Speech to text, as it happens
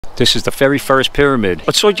This is the very first pyramid.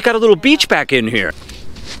 But so you got a little beach back in here.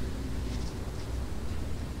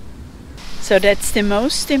 So that's the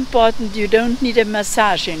most important. You don't need a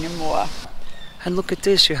massage anymore. And look at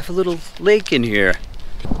this, you have a little lake in here.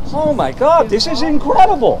 Oh my God, this is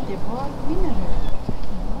incredible.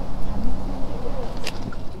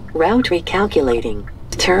 Route recalculating.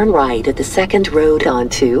 Turn right at the second road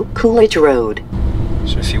onto Coolidge Road.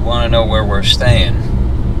 So if you want to know where we're staying,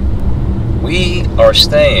 we are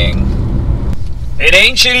staying in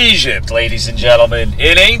ancient Egypt, ladies and gentlemen,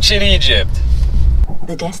 in ancient Egypt.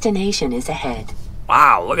 The destination is ahead.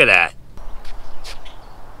 Wow, look at that.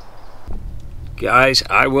 Guys,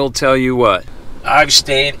 I will tell you what, I've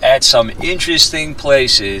stayed at some interesting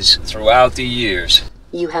places throughout the years.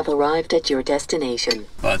 You have arrived at your destination.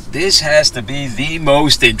 But this has to be the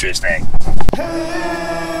most interesting.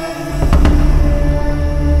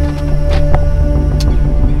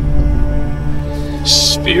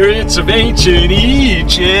 Spirits of ancient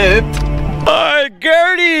Egypt. Hi,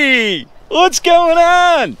 Gertie! What's going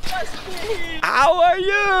on? How are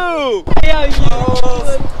you? How are you?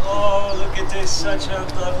 Oh, look at this, such a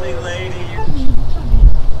lovely lady.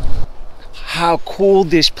 How cool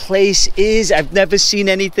this place is. I've never seen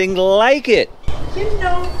anything like it. You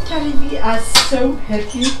know, Terry, we are so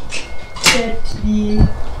happy that we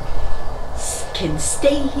can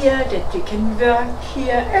stay here, that we can work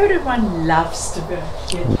here. Everyone loves to work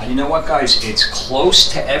here. And you know what, guys? It's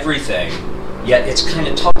close to everything, yet it's kind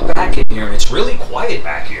of tucked back in here, and it's really quiet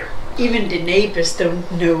back here. Even the neighbors don't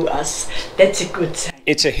know us. That's a good sign.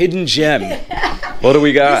 It's a hidden gem. What do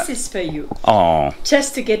we got? This is for you. Oh.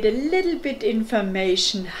 Just to get a little bit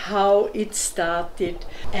information how it started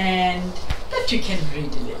and that you can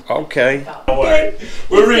read a little. Okay. Okay.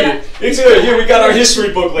 We're reading. It's here. We got our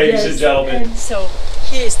history book, ladies and gentlemen. And so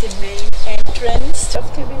here is the main entrance of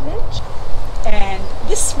the village, and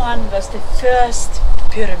this one was the first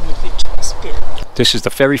pyramid which was built. This is the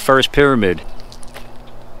very first pyramid.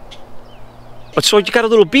 But so you got a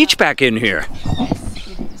little beach back in here.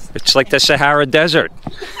 It's like the Sahara Desert.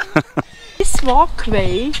 This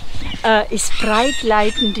walkway is bright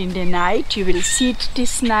lighted in the night. You will see it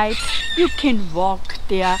this night. You can walk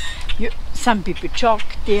there. Some people jog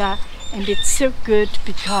there, and it's so good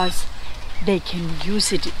because they can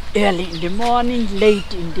use it early in the morning,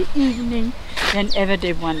 late in the evening, whenever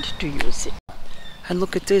they want to use it. And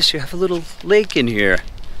look at this, you have a little lake in here.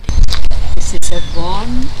 This is a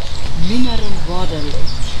warm mineral water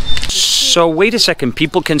lake. So wait a second,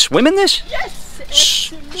 people can swim in this? Yes,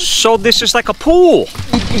 absolutely. So this is like a pool?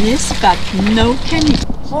 It is, but no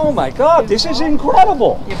chemical. Oh my God, this is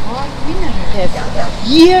incredible. The warm mineral have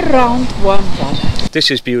year-round warm water. This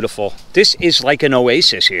is beautiful. This is like an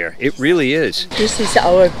oasis here. It really is. This is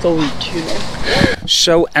our gold, you know.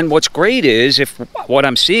 So, and what's great is, if what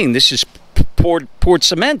I'm seeing, this is poured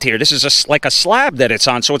cement here. This is like a slab that it's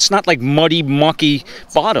on, so it's not like muddy, mucky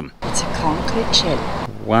bottom. It's a concrete shell.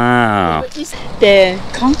 Wow. The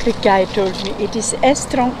concrete guy told me it is as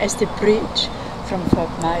strong as the bridge from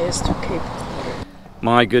Fort Myers to Cape Coral.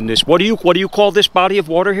 My goodness. What do you call this body of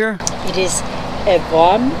water here? It is a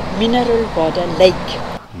warm mineral water lake.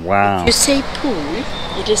 Wow. If you say pool,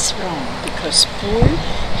 it is wrong, because pool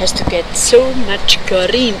has to get so much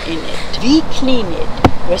chlorine in it. We clean it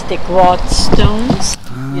with the quartz stones.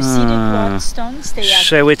 You see the quartz stones? They are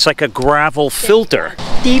So it's like a gravel filter.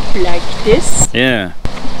 deep like this. Yeah.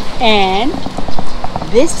 And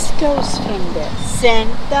this goes from the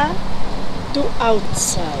center to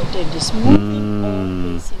outside and is moving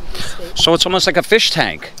always in this way. So it's almost like a fish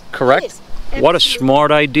tank, correct? Yes, What a absolutely.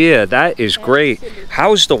 smart idea. That is great. Absolutely.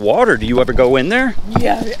 How's the water? Do you ever go in there?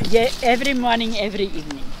 Yeah, every morning, every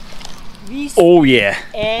evening. We Oh yeah.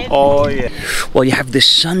 every Oh yeah. Well, you have this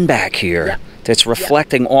sun back here. Yeah. That's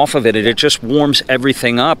reflecting off of it, and it just warms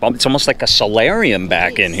everything up. It's almost like a solarium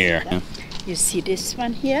back in here. You see this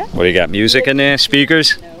one here? What do you got? Music in there?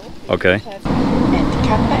 Speakers? No. Okay. And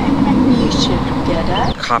copper and magnesium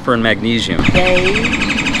together, Copper and magnesium. they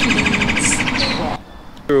cleanse water.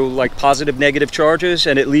 Through like positive, negative charges,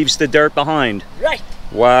 and it leaves the dirt behind. Right.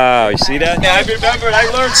 Wow, you see that? Yeah, I remembered. I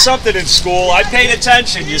learned something in school. I paid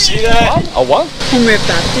attention. You see that? A what?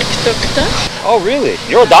 Homeopathic doctor. Oh, really?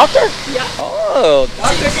 You're a doctor? Yeah. Oh,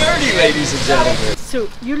 Dr. Gertie, ladies and gentlemen. So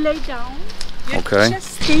you lay down. You Okay.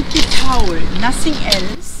 just take a towel, nothing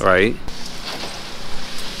else. Right.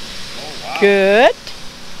 Good.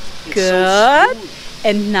 Good.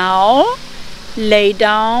 And now lay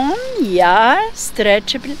down. Yeah,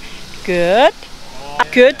 stretchable. Good.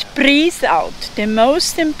 Good. Breathe out. The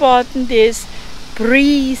most important is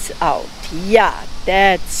breathe out. Yeah,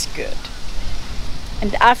 that's good.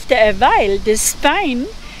 And after a while, the spine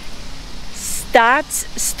starts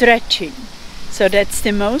stretching. So that's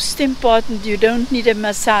the most important. You don't need a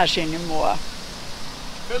massage anymore.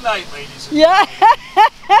 Good night, ladies and Yeah.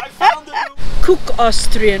 I found a new... Cook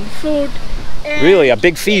Austrian food. And Really, a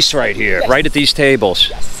big feast right here, Yes. right at these tables.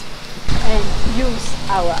 Yes. And use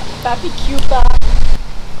our barbecue bar.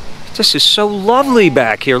 This is so lovely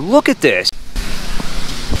back here. Look at this.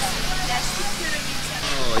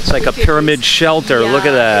 Oh, it's like a pyramid shelter. Look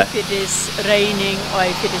at that. If it is raining or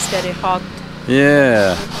if it is very hot.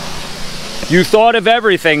 Yeah. You thought of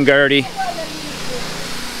everything, Gertie.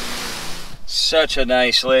 Such a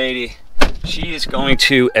nice lady. She is going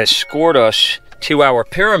to escort us to our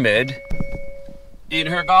pyramid in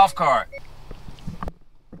her golf cart.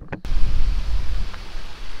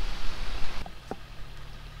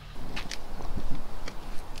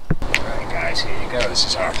 Alright guys, here you go. This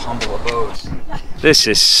is our humble abode. This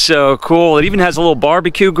is so cool. It even has a little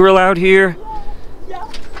barbecue grill out here.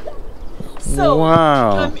 So,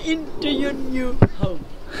 Wow. come into your new home.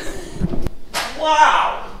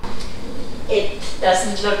 Wow! It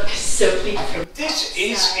doesn't look so big from This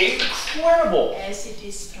is outside incredible. as it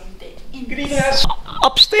is from the It even inside. has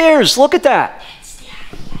upstairs. Look at that. That's the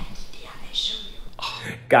highlight. There, I show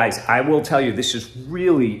you. Guys, I will tell you, this is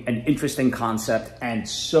really an interesting concept and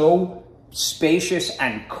so spacious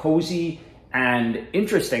and cozy and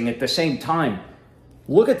interesting at the same time.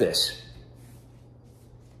 Look at this.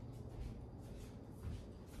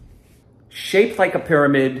 Shaped like a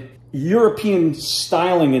pyramid, European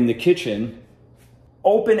styling in the kitchen,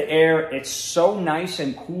 open air. It's so nice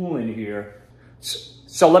and cool in here.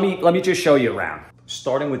 So let me just show you around,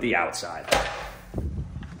 starting with the outside.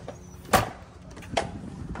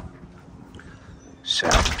 So,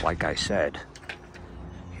 like I said,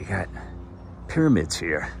 you got pyramids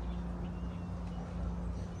here.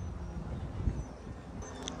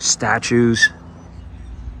 Statues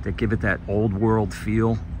that give it that old world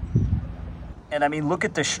feel. And I mean, look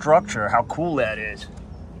at the structure, how cool that is.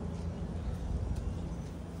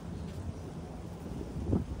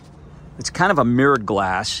 It's kind of a mirrored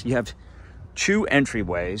glass. You have two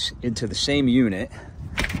entryways into the same unit.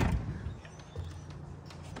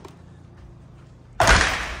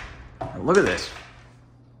 Look at this.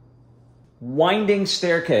 Winding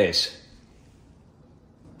staircase.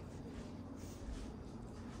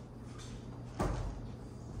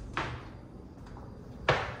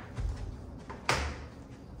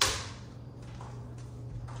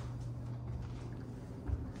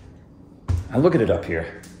 Now look at it up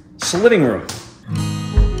here. It's the living room.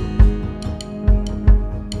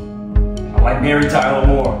 I like Mary Tyler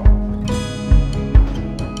Moore.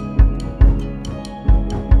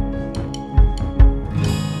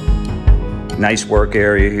 Nice work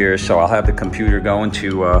area here, so I'll have the computer going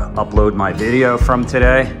to upload my video from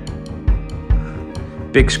today.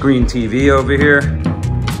 Big screen TV over here.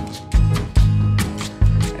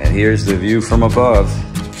 And here's the view from above.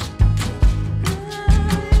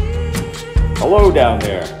 Hello down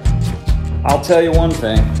there. I'll tell you one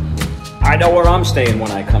thing. I know where I'm staying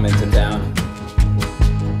when I come into town.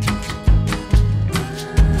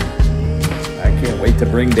 I can't wait to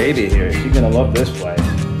bring Davy here. She's gonna love this place.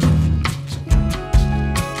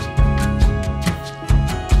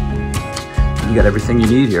 You got everything you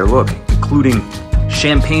need here, look, including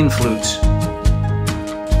champagne flutes,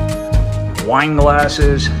 wine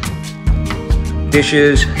glasses,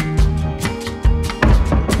 dishes.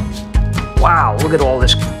 Wow, look at all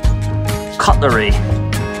this cutlery.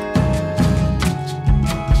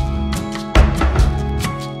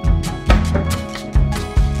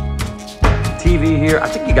 TV here. I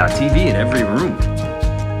think you got TV in every room.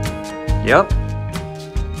 Yep.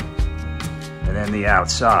 And then the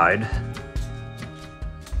outside.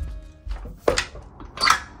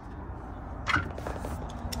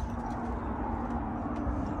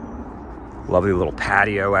 Lovely little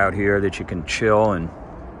patio out here that you can chill, and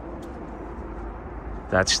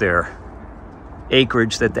that's their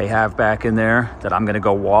acreage that they have back in there that I'm gonna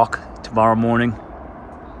go walk tomorrow morning.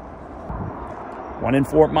 One in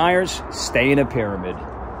Fort Myers, stay in a pyramid.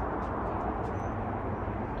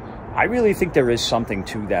 I really think there is something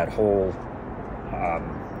to that whole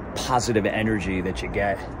positive energy that you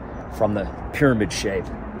get from the pyramid shape.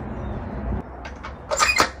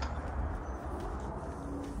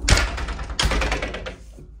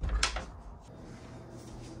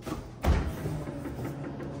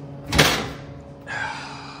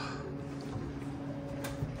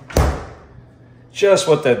 Just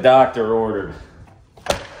what the doctor ordered.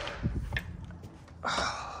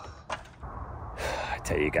 I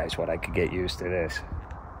tell you guys what, I could get used to this.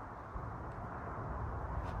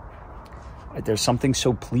 There's something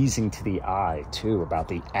so pleasing to the eye, too, about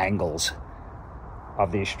the angles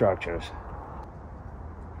of these structures.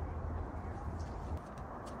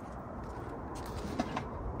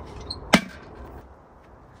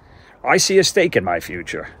 I see a stake in my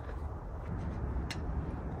future.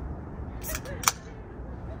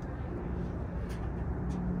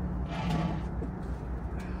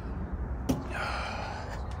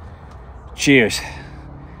 Cheers.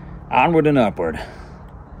 Onward and upward.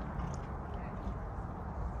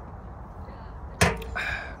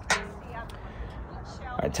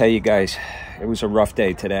 I tell you guys, it was a rough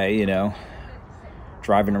day today, you know,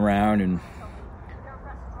 driving around and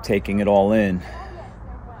taking it all in.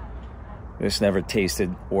 This never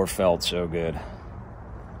tasted or felt so good.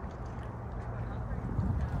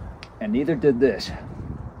 And neither did this.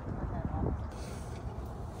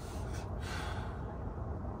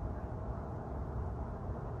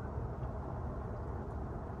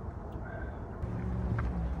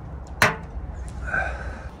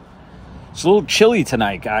 It's a little chilly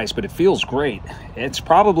tonight, guys, but it feels great. It's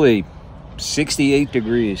probably 68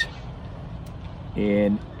 degrees.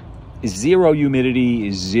 And zero humidity,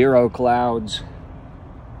 zero clouds.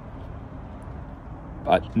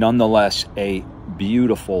 But nonetheless, a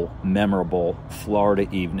beautiful, memorable Florida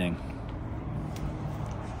evening.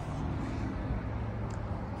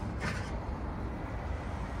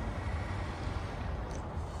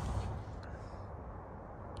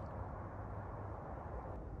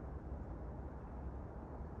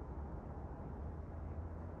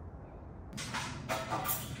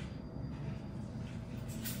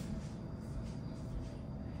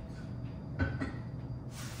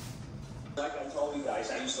 Like I told you guys,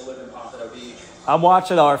 I used to live in Pompano Beach. I'm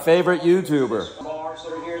watching our favorite YouTuber. Bars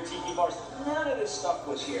that are here, tiki bars. None of this stuff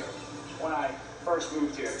was here when I first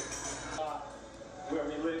moved here. Where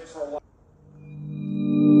we lived for a while.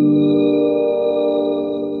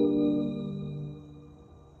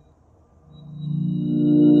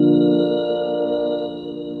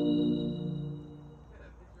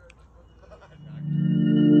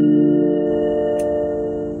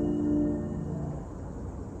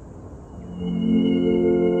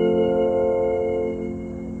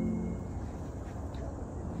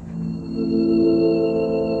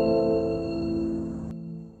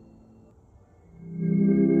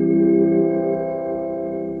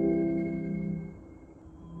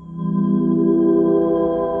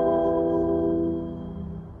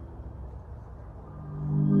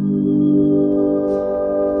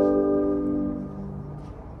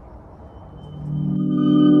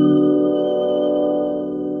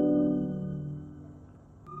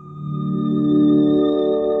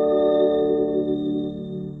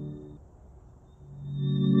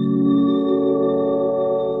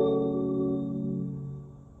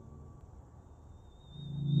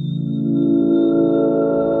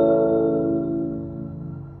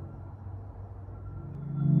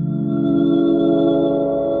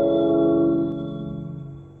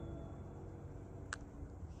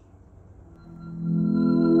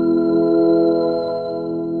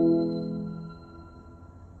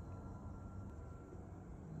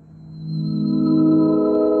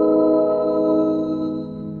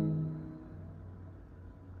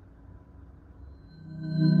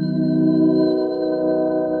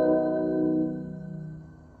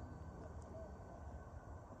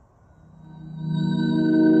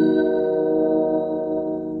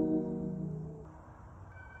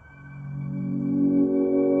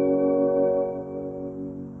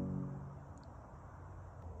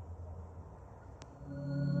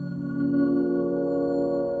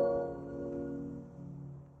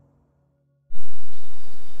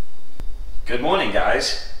 Good morning,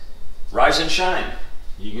 guys. Rise and shine.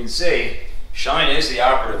 You can see, shine is the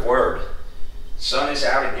operative word. Sun is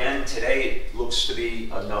out again. Today looks to be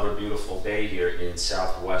another beautiful day here in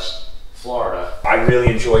Southwest Florida. I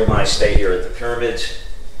really enjoyed my stay here at the Pyramids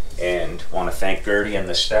and want to thank Gertie and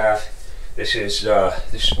the staff. This is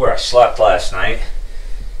where I slept last night,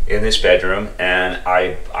 in this bedroom, and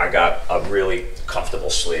I got a really comfortable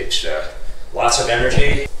sleep. So lots of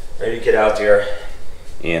energy, ready to get out there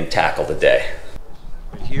and tackle the day.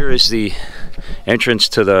 Here is the entrance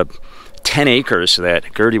to the 10 acres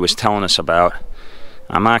that Gertie was telling us about.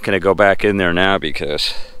 I'm not going to go back in there now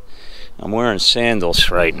because I'm wearing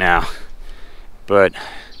sandals right now. But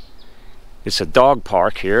it's a dog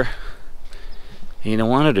park here. And I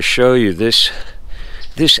wanted to show you this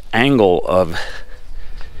angle of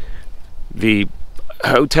the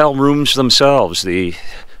hotel rooms themselves, the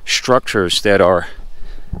structures that are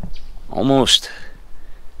almost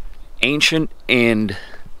ancient and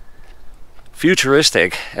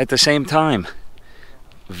futuristic at the same time.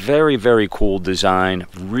 Very, very cool design,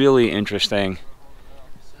 really interesting.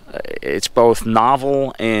 it's both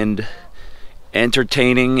novel and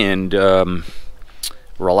entertaining and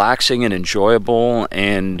relaxing and enjoyable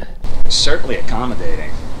and certainly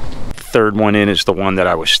accommodating. Third one in is the one that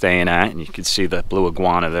I was staying at, and you can see the blue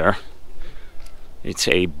iguana there. It's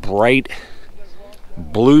a bright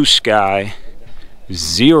blue sky,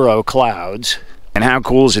 0 clouds. And how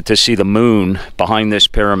cool is it to see the moon behind this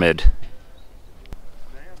pyramid?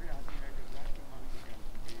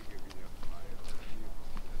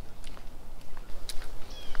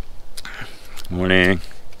 Morning.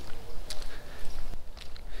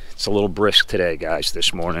 It's a little brisk today, guys,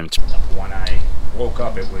 this morning. When I woke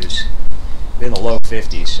up, it was in the low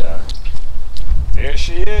 50s, so. There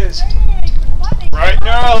she is. Hey, good morning. Bright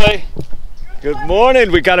and early. Good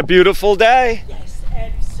morning. We got a beautiful day. Yes,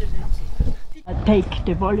 absolutely. Take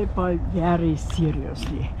the volleyball very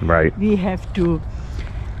seriously. Right. We have to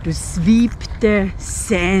sweep the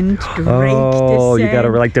sand, to rake the sand. Oh, you got to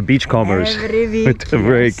like the beachcombers. Every week, to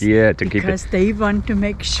rake, yeah, to keep it. Because they want to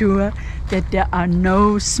make sure that there are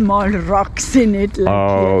no small rocks in it. Like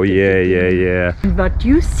Oh, yeah. What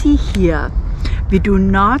you see here, we do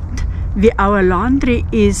not, our laundry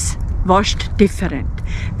is washed different.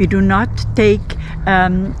 We do not take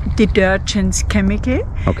detergents chemical.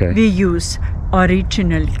 Okay. We use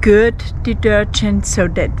original good detergent so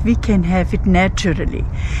that we can have it naturally.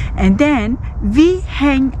 And then we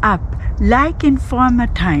hang up, like in former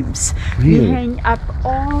times, we Really? hang up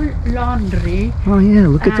all laundry Oh, yeah,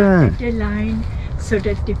 look at at that. the line so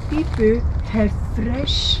that the people have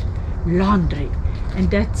fresh laundry. And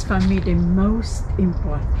that's for me the most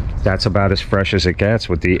important. That's about as fresh as it gets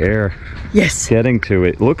with the air Yes. getting to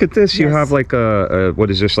it. Look at this. You Yes. have like what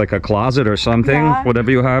is this, like a closet or something? Yeah. Whatever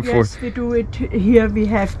you have Yes, we do it here. We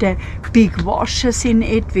have the big washers in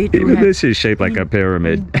it. We do for. have This is shaped like a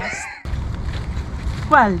pyramid.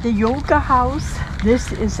 Well, the yoga house,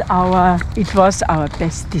 this is it was our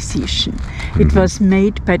best decision. It was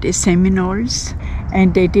made by the Seminoles,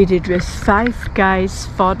 and they did it with 5 guys.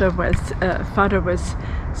 Father was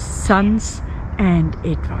sons, and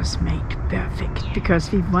it was made perfect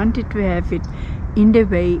because we wanted to have it in the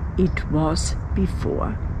way it was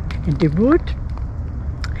before. And the wood,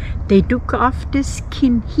 they took off the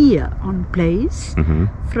skin here on place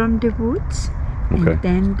from the woods. Okay. And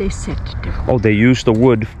then they set the wood. Oh, they use the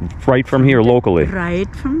wood right from here locally.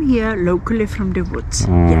 Right from here, locally from the woods.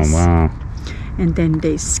 Oh, Yes. wow. And then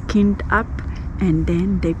they skinned up and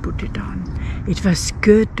then they put it on. It was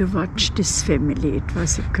good to watch this family. It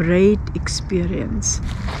was a great experience.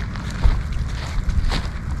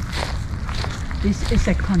 This is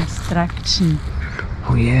a construction.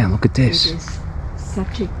 Oh, yeah, look at It this. is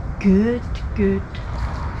such a good.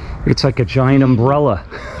 It's like a giant umbrella.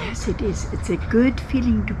 Yes, it is. It's a good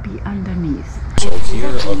feeling to be underneath. So here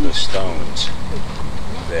are the stones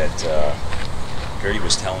that Gertie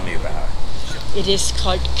was telling me about. It is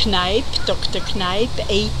called Kneipp, Dr. Kneipp,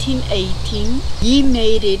 1818. He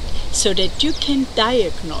made it so that you can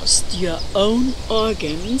diagnose your own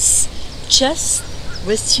organs just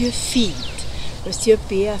with your feet, with your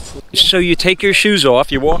barefoot. So you take your shoes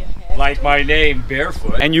off, you walk, like my name,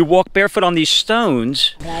 barefoot, and you walk barefoot on these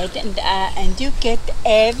stones. Right, and you get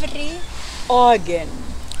every organ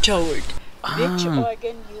told. Which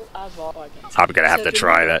organ you are organ. I'm gonna have to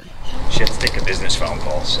try that. She has to take a business phone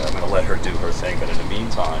call, so I'm gonna let her do her thing. But in the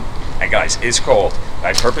meantime, and guys, it's cold.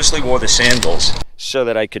 I purposely wore the sandals so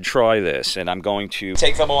that I could try this, and I'm going to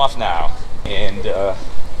take them off now and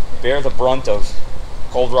bear the brunt of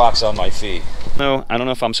cold rocks on my feet. No, I don't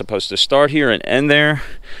know if I'm supposed to start here and end there,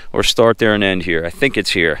 or start there and end here. I think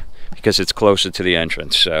it's here because it's closer to the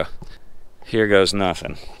entrance. So here goes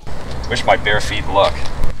nothing. Wish my bare feet luck.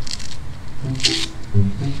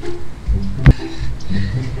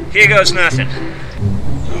 Here goes nothing.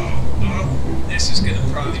 Oh, this is gonna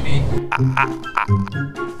probably be.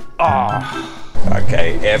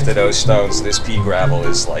 Okay, after those stones, this pea gravel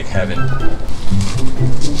is like heaven.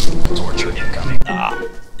 Torture incoming.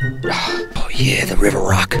 Oh yeah, the river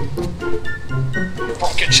rock.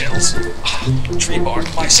 Broken shells. Tree bark,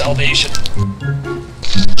 my salvation.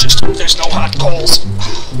 Just hope there's no hot coals.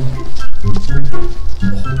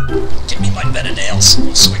 Give me my bed of nails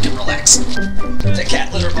so we can relax. The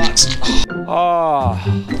cat litter box. Oh,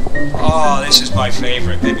 this is my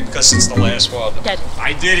favorite. Maybe because it's the last one.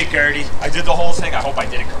 I did it, Gertie. I did the whole thing. I hope I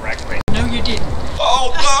did it correctly. No, you didn't.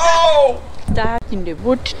 Oh no! Start in the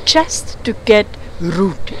wood just to get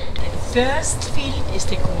rooted. First field is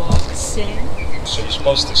the quartz sand. So you're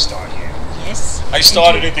supposed to start here. Yes. I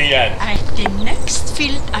started at the end. And the next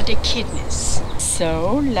field are the kidneys.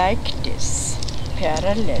 So, like this.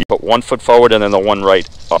 parallel. Put 1 foot forward and then the one right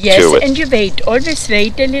up Yes, to it. and you wait. Always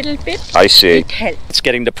wait a little bit. I see. It helps. It's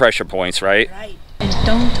getting the pressure points, right? Right. And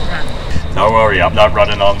don't run. Don't worry, I'm not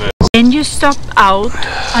running on this. Then you stop out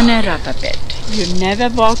on a rubber bed. You never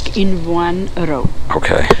walk in one row.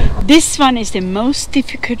 Okay. This one is the most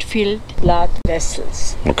difficult field, blood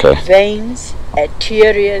vessels, Okay. veins,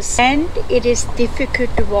 arteries, and it is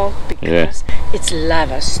difficult to walk because it's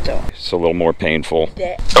lava stone. It's a little more painful.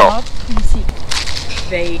 The not easy.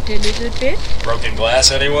 Wait a little bit. Broken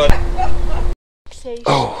glass, anyone?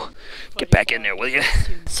 Oh, get back in there, will you?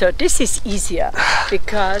 So this is easier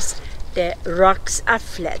because the rocks are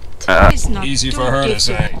flat. It's not Easy too for her to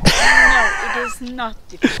difficult. say. No, it is not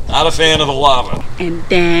difficult. Not a fan of the lava. And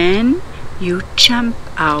then you jump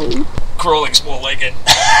out. Crawling small-legged.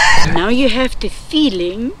 Now you have the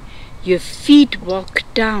feeling your feet walk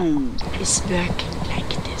down. It's working like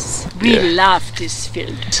this. We love this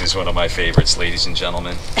field. This is one of my favorites, ladies and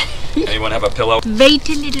gentlemen. Anyone have a pillow? Wait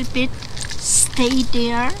a little bit. Stay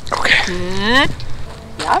there. Okay. Good.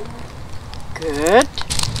 Yeah. Good.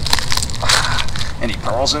 Any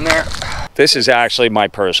pearls in there? This is actually my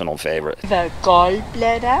personal favorite. The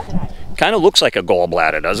gallbladder. Kind of looks like a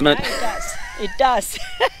gallbladder, doesn't it? It does. It does.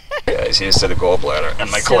 Guys, here's to the gallbladder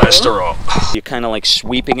and my So? cholesterol. You're kind of like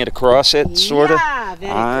sweeping it across it, sort of. Yeah,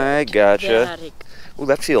 very I good. gotcha. Very good. Oh,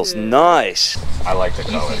 that feels nice. I like the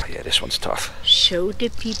color. Yeah, this one's tough. Show the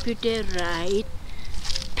people the right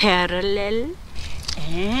parallel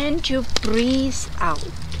and you breathe out.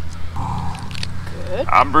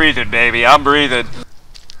 I'm breathing, baby. I'm breathing.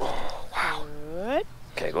 Good.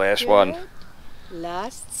 Okay, last one.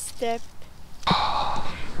 Last step.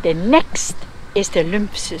 The next is the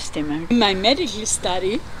lymph system. In my medical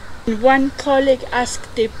study, one colleague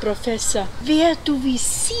asked the professor, where do we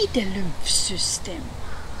see the lymph system?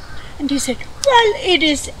 And he said, well, it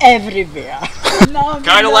is everywhere.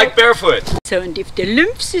 Kind of like barefoot. So, and if the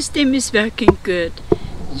lymph system is working good,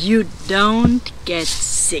 you don't get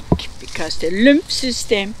sick because the lymph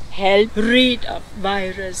system helps rid of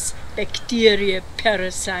virus, bacteria,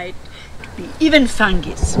 parasite, even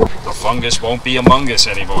fungus. The fungus won't be among us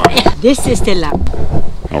anymore. This is the lung.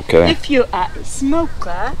 Okay. If you are a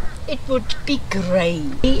smoker, it would be grey.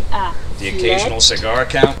 We are The flat. occasional cigar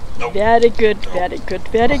count? Nope. Very good, very good,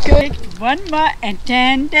 very good. One more and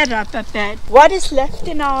then the rubber band. What is left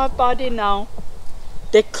in our body now?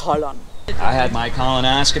 The colon. I had my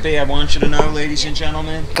colonoscopy, I want you to know, ladies and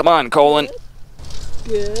gentlemen. Come on, Colin.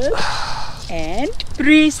 Good. And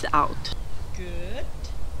breathe out. Good.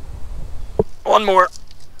 One more.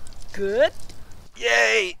 Good.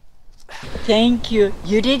 Yay. Thank you.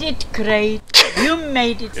 You did it great. You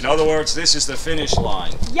made it. In other words, this is the finish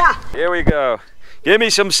line. Yeah. Here we go. Give me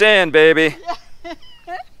some sand, baby.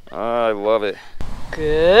 Oh, I love it.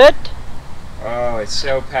 Good. Oh, it's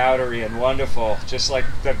so powdery and wonderful, just like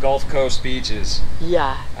the Gulf Coast beaches.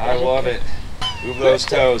 Yeah. I love it. Move those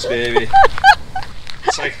toes, baby.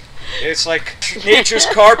 It's like nature's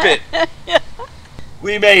carpet.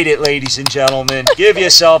 We made it, ladies and gentlemen. Give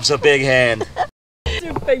yourselves a big hand.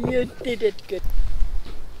 Super, you did it good.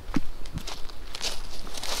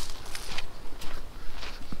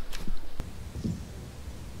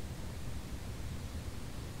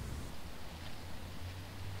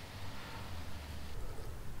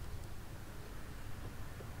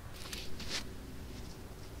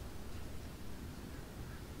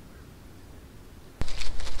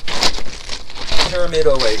 Pyramid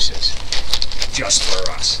Oasis. Just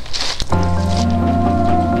for us.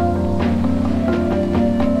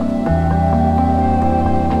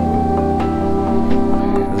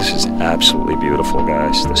 This is absolutely beautiful,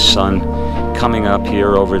 guys. The sun coming up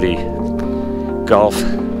here over the Gulf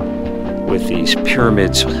with these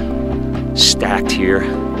pyramids stacked here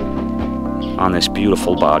on this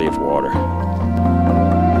beautiful body of water.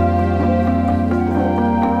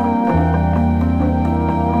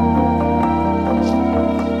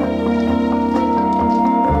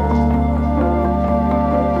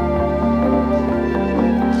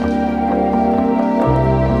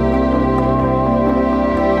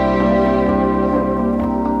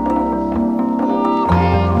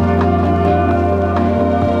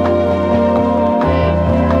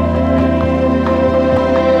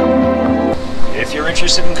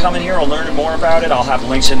 Interested in coming here or learning more about it, I'll have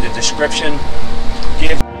links in the description.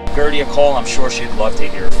 Give Gertie a call, I'm sure she'd love to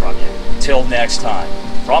hear from you. Till next time,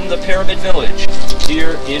 from the Pyramid Village,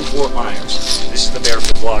 here in Fort Myers, this is the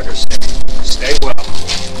Barefoot Vlogger saying, stay well,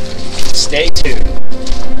 stay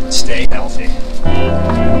tuned, stay healthy.